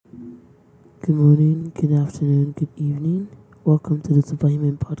Good morning, good afternoon, good evening. Welcome to the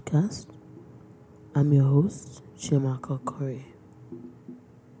Superhuman podcast. I'm your host, Chiamaka Corey.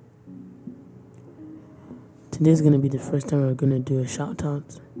 Today's going to be the first time we're going to do a shout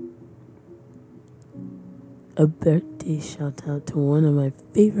out. A birthday shout out to one of my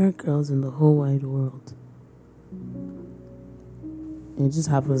favorite girls in the whole wide world. It just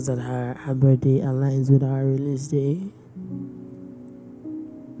happens that her birthday aligns with our release day.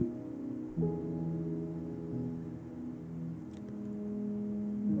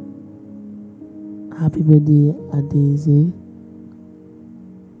 Happy birthday, Adeze.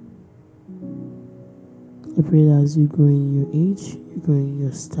 I pray that as you grow in your age, you grow in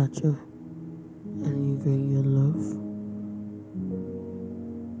your stature, and you grow in your love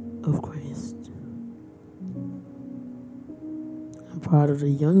of Christ. I'm proud of the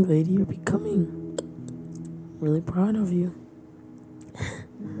young lady you're becoming. Really proud of you.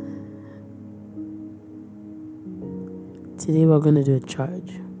 Today we're going to do a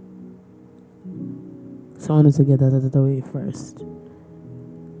charge. So I wanted to get that out of the way first.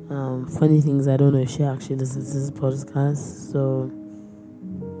 Funny things, I don't know if she actually listens to this podcast, so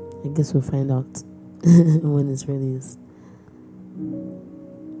I guess we'll find out when it's released.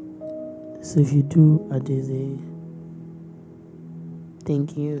 So if you do, Adeze,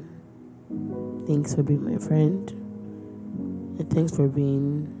 thank you. Thanks for being my friend. And thanks for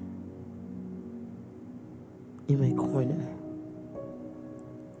being in my corner.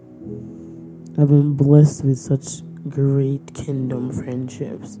 I've been blessed with such great kingdom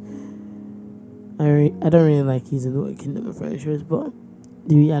friendships. I don't really like using the word kingdom friendships, but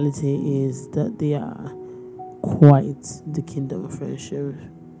the reality is that they are quite the kingdom friendships,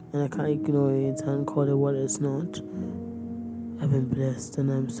 and I can't ignore it and call it what it's not. I've been blessed, and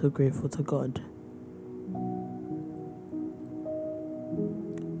I'm so grateful to God.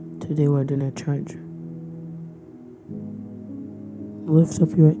 Today we're doing a charge. Lift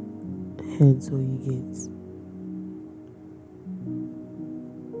up your heads, O ye gates.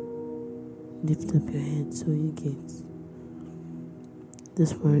 Lift up your heads, O ye gates.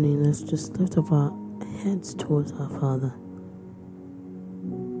 This morning, let's just lift up our heads towards our Father.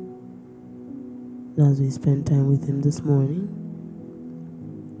 As we spend time with Him this morning,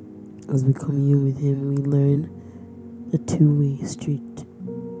 as we commune with Him, we learn the two-way street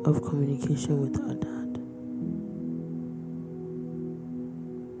of communication with our Dad.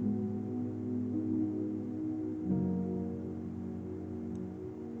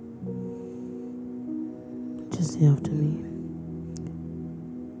 Just say after me.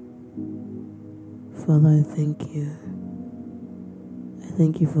 Father, I thank you. I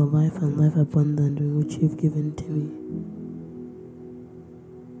thank you for life and life abundant which you've given to me.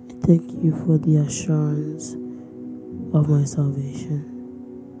 I thank you for the assurance of my salvation.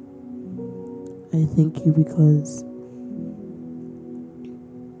 I thank you because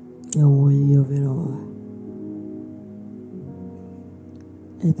you're worthy of it all.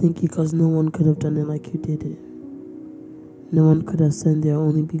 I thank you because no one could have done it like you did it. No one could have sent their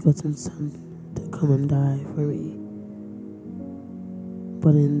only begotten Son to come and die for me.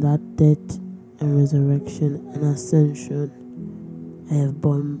 But in that death and resurrection and ascension, I have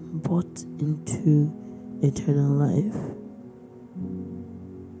been brought into eternal life.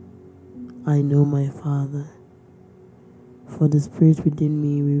 I know my Father, for the Spirit within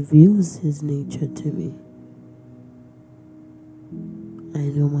me reveals His nature to me. I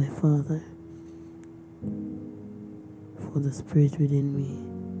know my Father, for the Spirit within me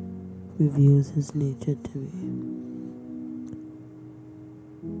reveals His nature to me.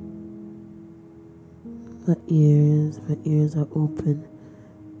 My ears are open.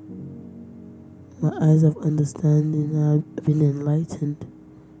 My eyes of understanding have been enlightened.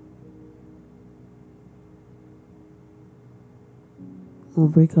 We'll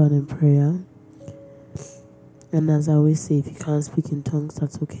break out in prayer. And as I always say, if you can't speak in tongues,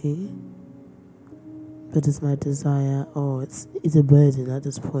 that's okay. But it's my desire, it's a burden at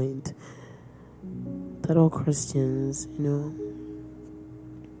this point, that all Christians,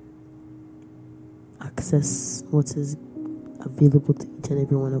 access what is available to each and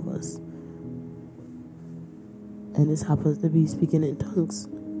every one of us. And this happens to be speaking in tongues.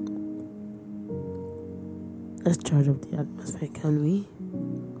 Let's charge up the atmosphere, can we?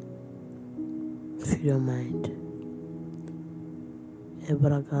 If you don't mind.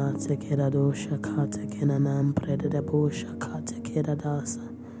 Ebraga tekerado shakate kenanam predebo shakate keradasa.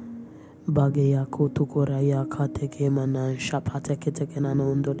 Bageya kotukoraya kate kemanan shapate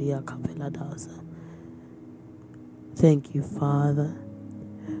ketekenanondolia kapeladasa. Thank you, Father.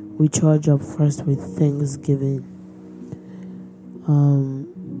 We charge up first with thanksgiving.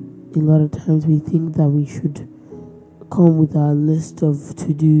 A lot of times we think that we should come with our list of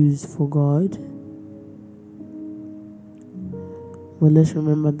to-dos for God. Well, let's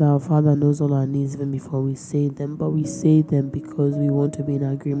remember that our Father knows all our needs even before we say them, but we say them because we want to be in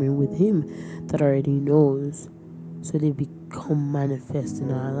agreement with Him that already knows, so they become manifest in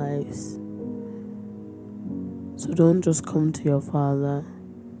our lives. So don't just come to your Father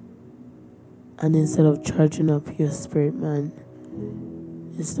and instead of charging up your spirit man,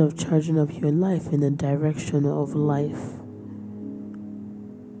 instead of charging up your life in the direction of life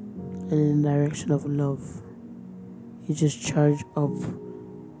and in the direction of love, you just charge up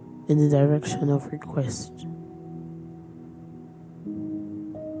in the direction of request.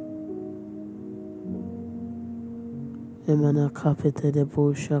 Emana kapete de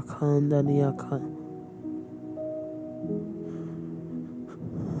bosha kanda niaka.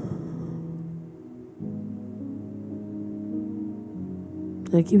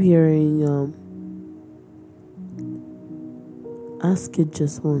 I keep hearing ask it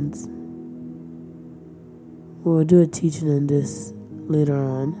just once. We'll do a teaching on this later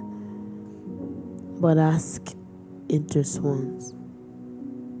on, but ask it just once.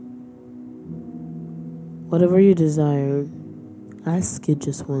 Whatever you desire, ask it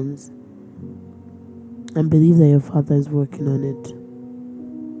just once, and believe that your Father is working on it.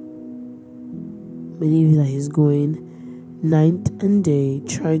 Believe that He's going night and day,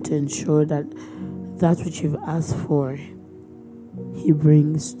 trying to ensure that that which you've asked for, He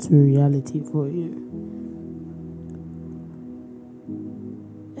brings to reality for you.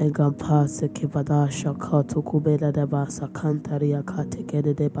 Ega pasa ke badasha kato kubela de basa kantaria kate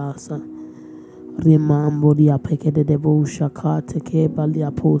kede de basa rimamboria pekede de busha kate ke balia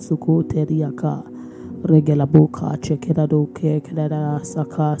posu koteria ka regela boka chekeda do ke keda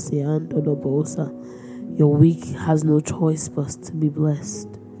sakasi ando do bosa. Your week has no choice but to be blessed.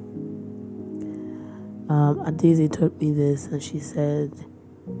 Adeze taught me this, and she said,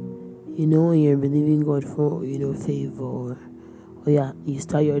 when you're believing God for, favor, you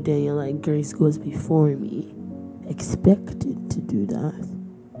start your day and you're like, grace goes before me. Expect it to do that.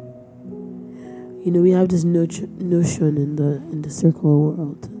 We have this notion in the circular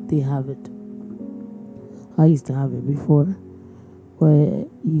world. They have it. I used to have it before, where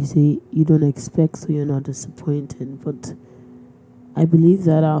you say you don't expect, so you're not disappointed. But I believe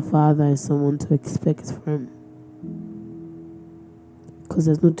that our Father is someone to expect from, because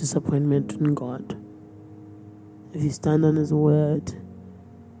there's no disappointment in God. If you stand on His word,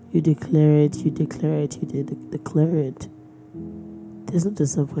 you declare it, you declare it. There's no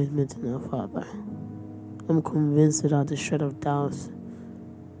disappointment in our Father. I'm convinced without a shred of doubt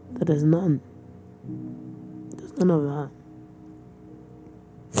that there's none. There's none of that.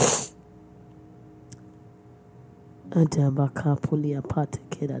 Adabaka pulia pate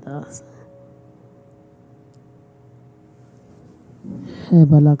kedadas.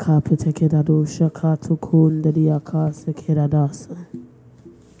 Ebalaka pete kedado shakatu kundadiaka sekedadasa.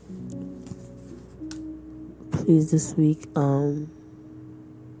 Please, this week,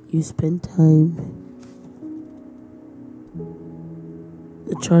 you spend time.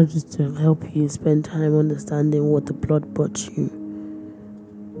 The charge is to help you spend time understanding what the blood bought you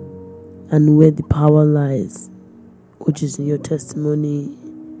and where the power lies, which is in your testimony,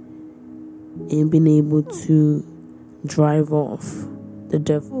 in being able to drive off the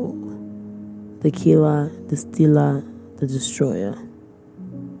devil, the killer, the stealer, the destroyer.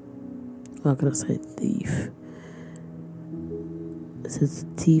 How can I say thief? It says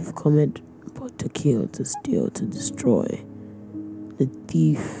thief cometh but to kill, to steal, to destroy. The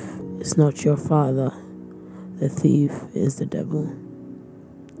thief is not your Father. The thief is the devil.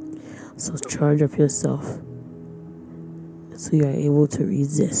 So charge up yourself so you are able to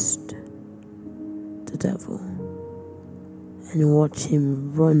resist the devil and watch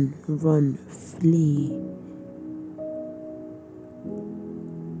him run, flee.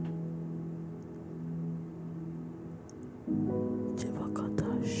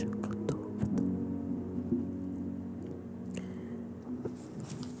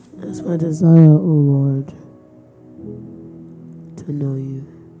 It's my desire, O Lord, to know you.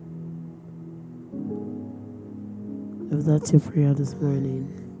 If that's your prayer this morning,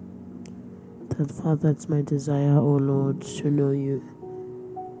 that Father, it's my desire, O Lord, to know you,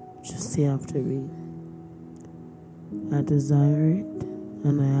 just say after me. I desire it,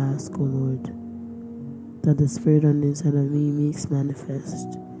 and I ask, O Lord, that the Spirit on the inside of me makes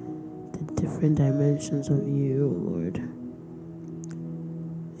manifest the different dimensions of you, O Lord.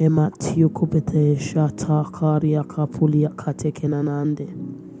 Ematio kupete shata karia kapulia katekenanande.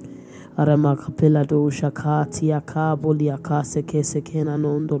 Aramakapela do shakati akaboli akase kesekena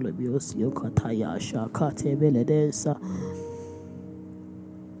nondo lebiosi okataya shakate beledensa.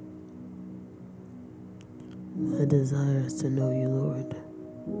 My desire is to know you, Lord.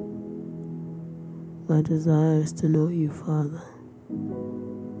 My desire is to know you, Father.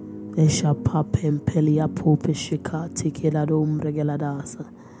 Esha papempelia popeshika tikiladum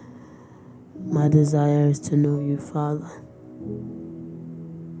regeladasa. My desire is to know you, Father.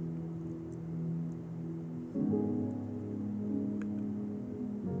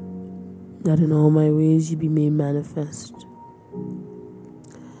 That in all my ways you be made manifest.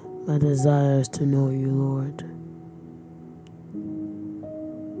 My desire is to know you, Lord.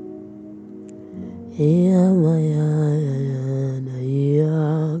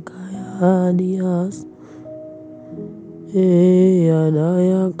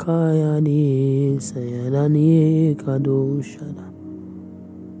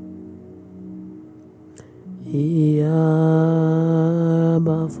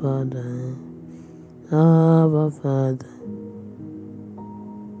 Abba Father, Abba Father,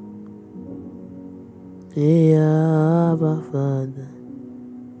 Abba Father,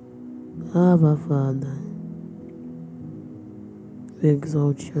 Abba Father. We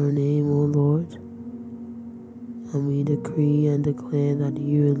exalt your name, O Lord, and we decree and declare that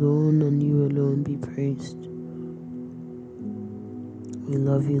you alone and you alone be praised. We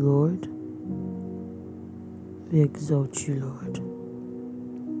love you, Lord. We exalt you, Lord.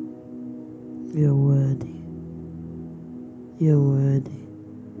 You're worthy. You're worthy.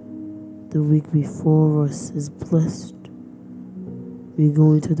 The week before us is blessed. We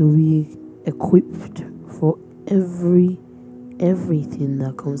go into the week equipped for everything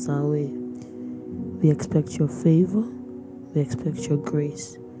that comes our way. We expect your favor. We expect your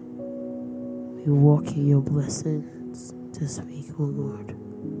grace. We walk in your blessings this week, O Lord.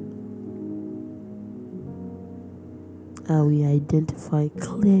 And we identify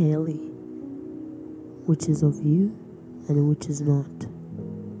clearly which is of you and which is not.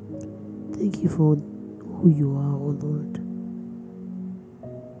 Thank you for who you are, O Lord.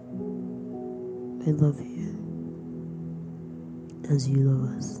 I love you as you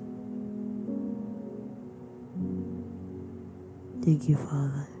love us. Thank you,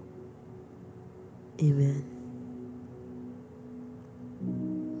 Father. Amen.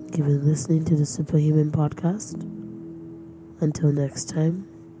 You've been listening to the Superhuman podcast. Until next time,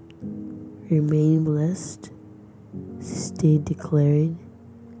 remain blessed, stay declaring,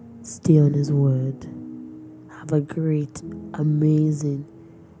 stay on His word. Have a great, amazing,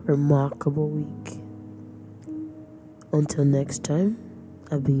 remarkable week. Until next time,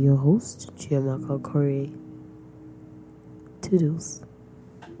 I've been your host, Chiamaka Corey. Toodles.